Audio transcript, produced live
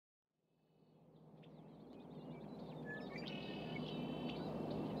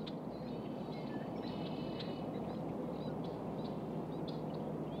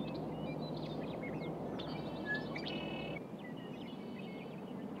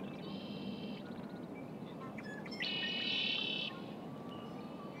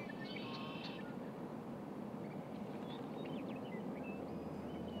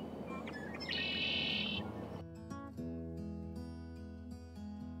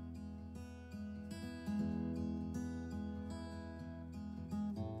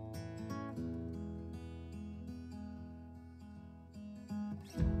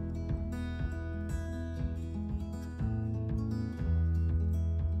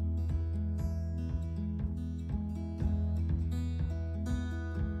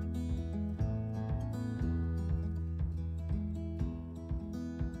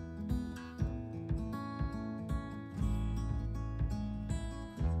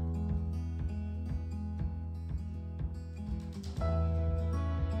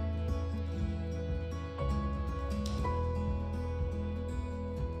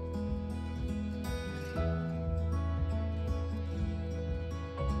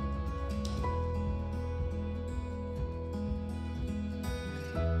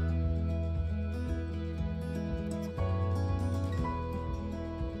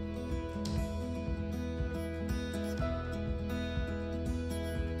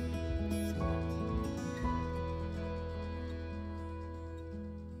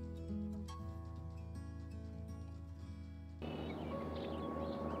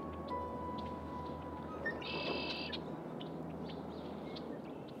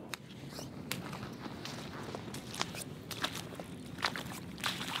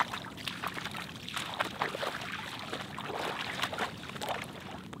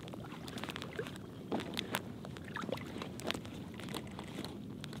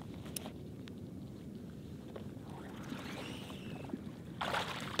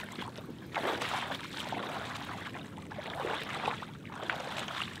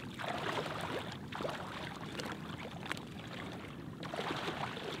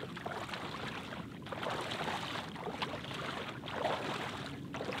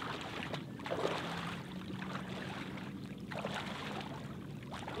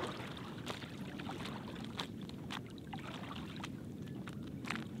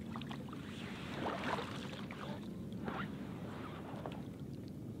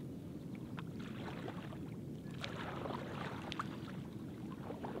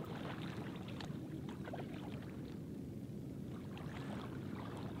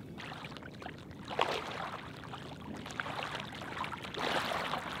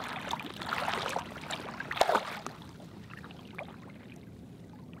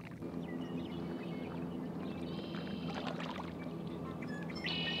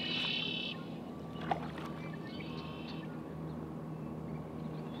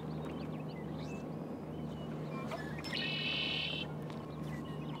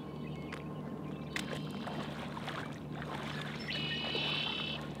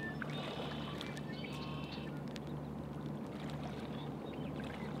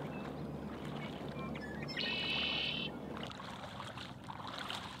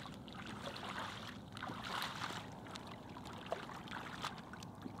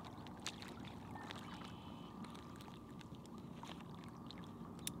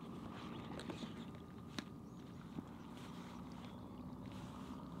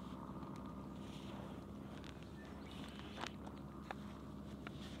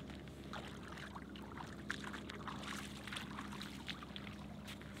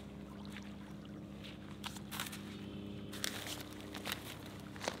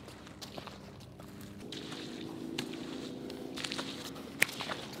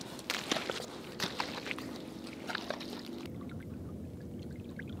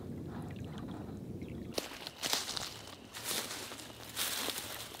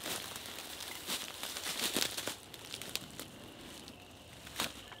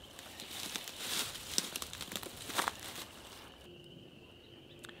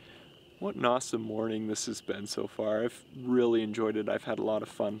What an awesome morning this has been so far. I've really enjoyed it. I've had a lot of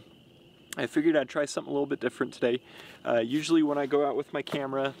fun. I figured I'd try something a little bit different today. Usually when I go out with my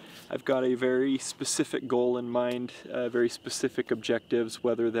camera, I've got a very specific goal in mind, very specific objectives,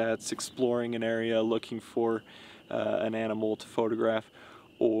 whether that's exploring an area, looking for an animal to photograph,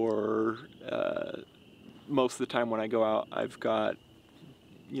 or most of the time when I go out, I've got,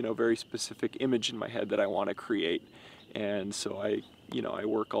 you know, very specific image in my head that I want to create. And so I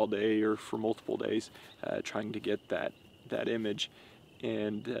work all day or for multiple days trying to get that image.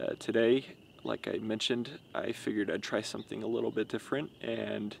 And today, like I mentioned, I figured I'd try something a little bit different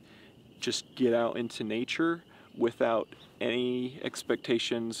and just get out into nature without any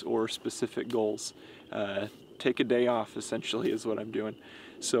expectations or specific goals. Take a day off, essentially, is what I'm doing.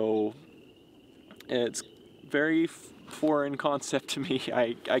 So it's very foreign concept to me.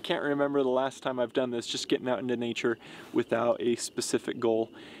 I can't remember the last time I've done this, just getting out into nature without a specific goal.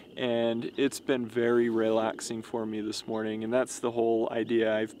 And it's been very relaxing for me this morning, and that's the whole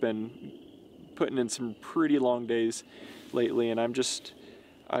idea. I've been putting in some pretty long days lately, and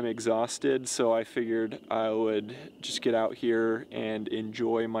I'm exhausted, so I figured I would just get out here and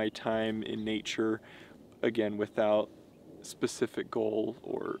enjoy my time in nature, again, without specific goal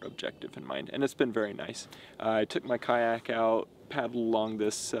or objective in mind. And it's been very nice. I took my kayak out, paddled along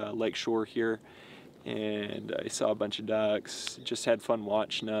this lake shore here, and I saw a bunch of ducks, just had fun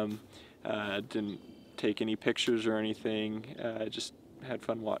watching them. Didn't take any pictures or anything, just had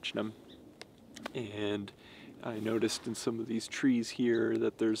fun watching them. And I noticed in some of these trees here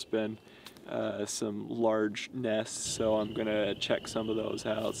that there's been some large nests, so I'm gonna check some of those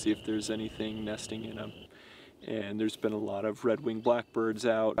out, see if there's anything nesting in them. And there's been a lot of red-winged blackbirds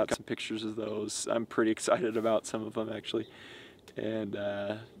out. Got some pictures of those. I'm pretty excited about some of them, actually. And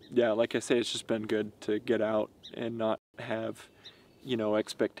yeah, like I say, it's just been good to get out and not have, you know,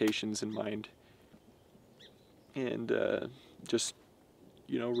 expectations in mind, and just,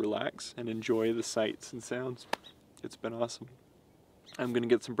 you know, relax and enjoy the sights and sounds. It's been awesome. I'm gonna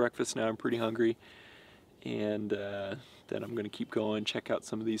get some breakfast now. I'm pretty hungry, and then I'm gonna keep going, check out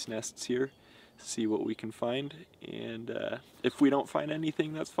some of these nests here, see what we can find, and if we don't find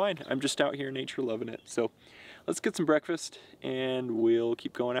anything, that's fine. I'm just out here in nature loving it. So let's get some breakfast and we'll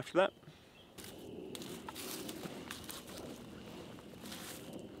keep going after that.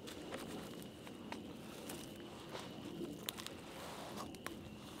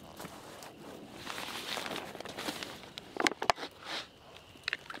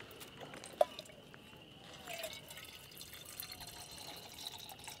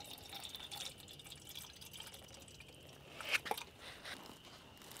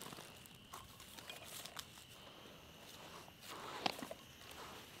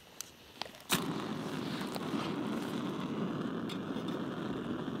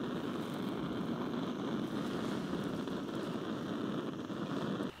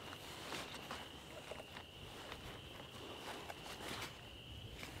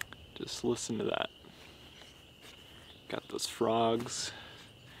 Just listen to that. Got those frogs,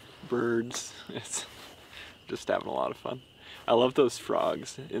 birds. It's just having a lot of fun. I love those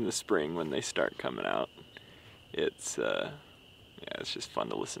frogs in the spring when they start coming out. It's yeah, it's just fun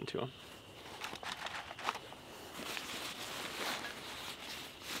to listen to them.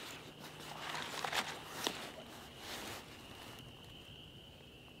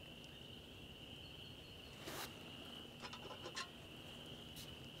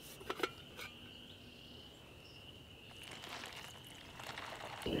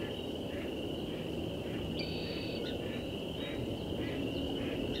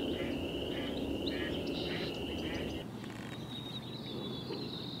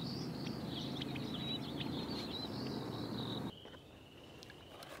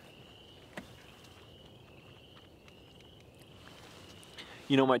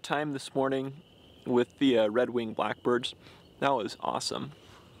 You know, my time this morning with the red-winged blackbirds, that was awesome.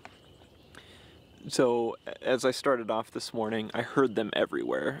 So as I started off this morning, I heard them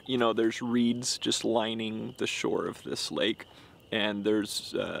everywhere. You know, there's reeds just lining the shore of this lake, and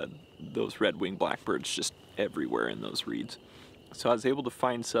there's those red-winged blackbirds just everywhere in those reeds. So I was able to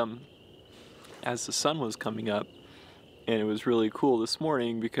find some as the sun was coming up, and it was really cool this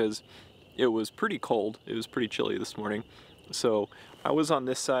morning because it was pretty cold. It was pretty chilly this morning. So I was on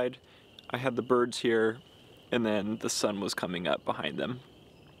this side, I had the birds here, and then the sun was coming up behind them.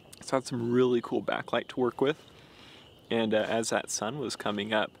 So I had some really cool backlight to work with. And as that sun was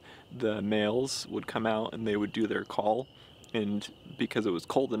coming up, the males would come out and they would do their call. And because it was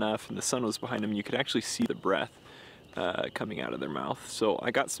cold enough and the sun was behind them, you could actually see the breath coming out of their mouth. So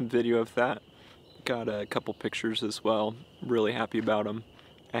I got some video of that. Got a couple pictures as well. Really happy about them.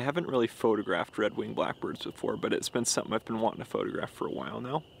 I haven't really photographed red-winged blackbirds before, but it's been something I've been wanting to photograph for a while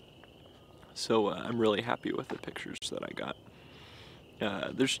now. So I'm really happy with the pictures that I got.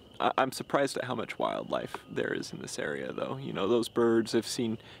 I'm surprised at how much wildlife there is in this area, though. You know, those birds, I've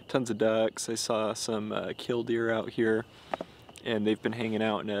seen tons of ducks. I saw some killdeer out here, and they've been hanging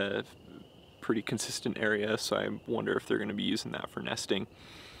out in a pretty consistent area, so I wonder if they're going to be using that for nesting.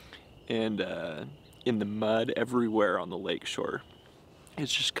 And in the mud everywhere on the lake shore,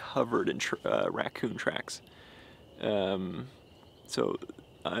 it's just covered in raccoon tracks. So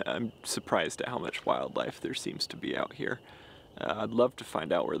I'm surprised at how much wildlife there seems to be out here. I'd love to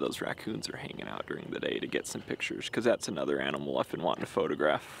find out where those raccoons are hanging out during the day to get some pictures, because that's another animal I've been wanting to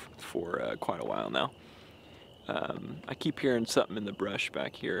photograph for quite a while now. I keep hearing something in the brush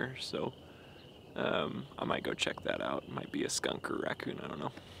back here, so I might go check that out. It might be a skunk or raccoon, I don't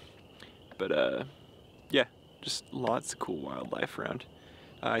know. But yeah, just lots of cool wildlife around.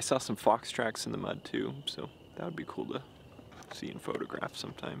 I saw some fox tracks in the mud too, so that would be cool to see and photograph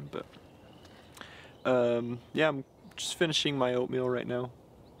sometime. But yeah, I'm just finishing my oatmeal right now.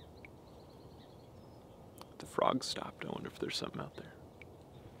 The frog stopped. I wonder if there's something out there.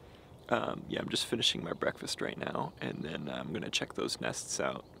 Yeah, I'm just finishing my breakfast right now, and then I'm gonna check those nests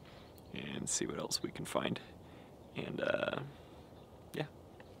out and see what else we can find. And yeah,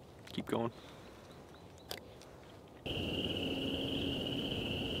 keep going.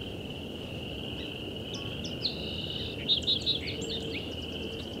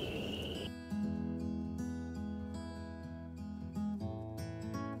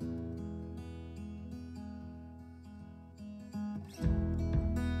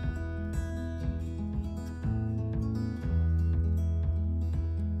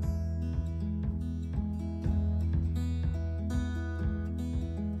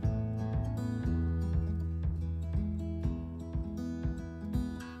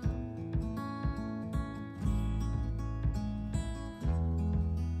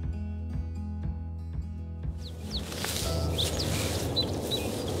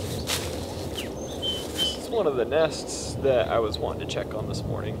 One of the nests that I was wanting to check on this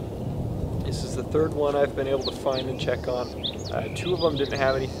morning. This is the third one I've been able to find and check on. Two of them didn't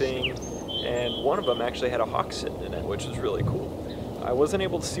have anything, and one of them actually had a hawk sitting in it, which was really cool. I wasn't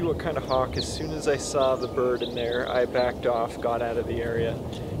able to see what kind of hawk. As soon as I saw the bird in there, I backed off, got out of the area.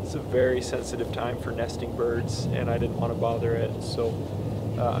 It's a very sensitive time for nesting birds, and I didn't want to bother it. So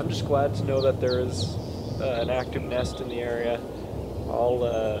I'm just glad to know that there is an active nest in the area.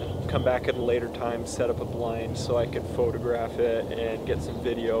 I'll come back at a later time, set up a blind so I can photograph it and get some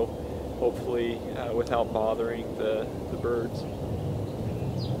video, hopefully without bothering the birds.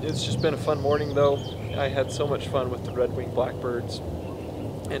 It's just been a fun morning though. I had so much fun with the red-winged blackbirds,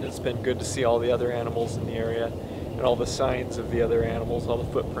 and it's been good to see all the other animals in the area and all the signs of the other animals, all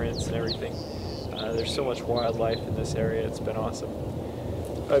the footprints and everything. There's so much wildlife in this area, it's been awesome.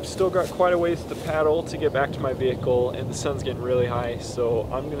 I've still got quite a ways to paddle to get back to my vehicle, and the sun's getting really high, so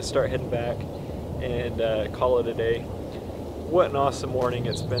I'm going to start heading back and call it a day. What an awesome morning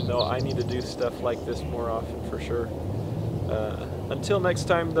it's been though. I need to do stuff like this more often for sure. Until next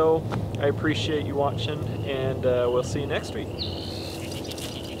time though, I appreciate you watching, and we'll see you next week.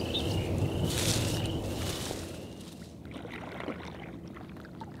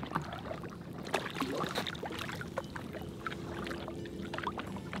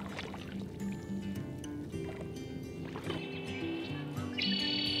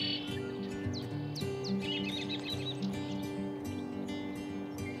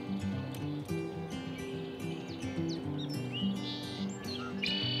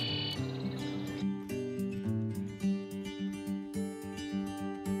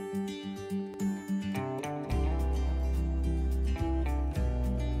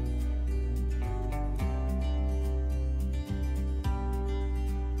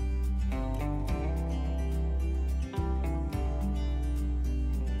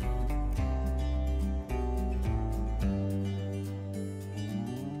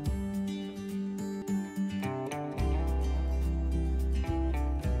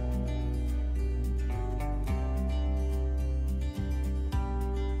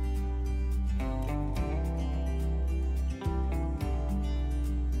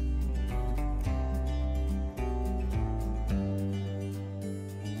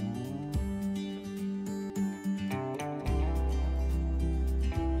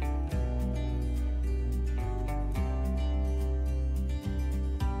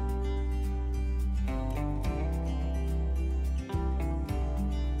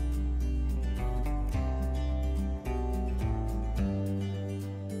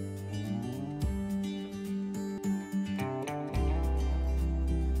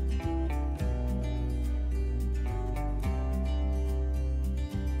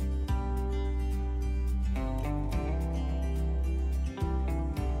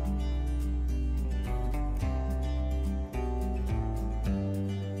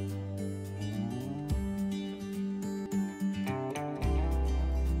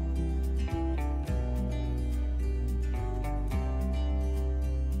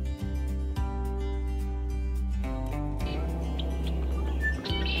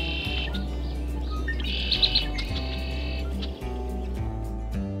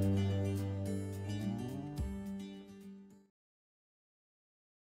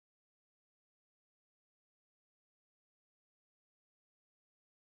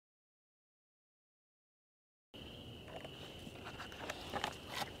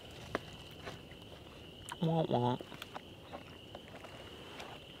 Wah wah.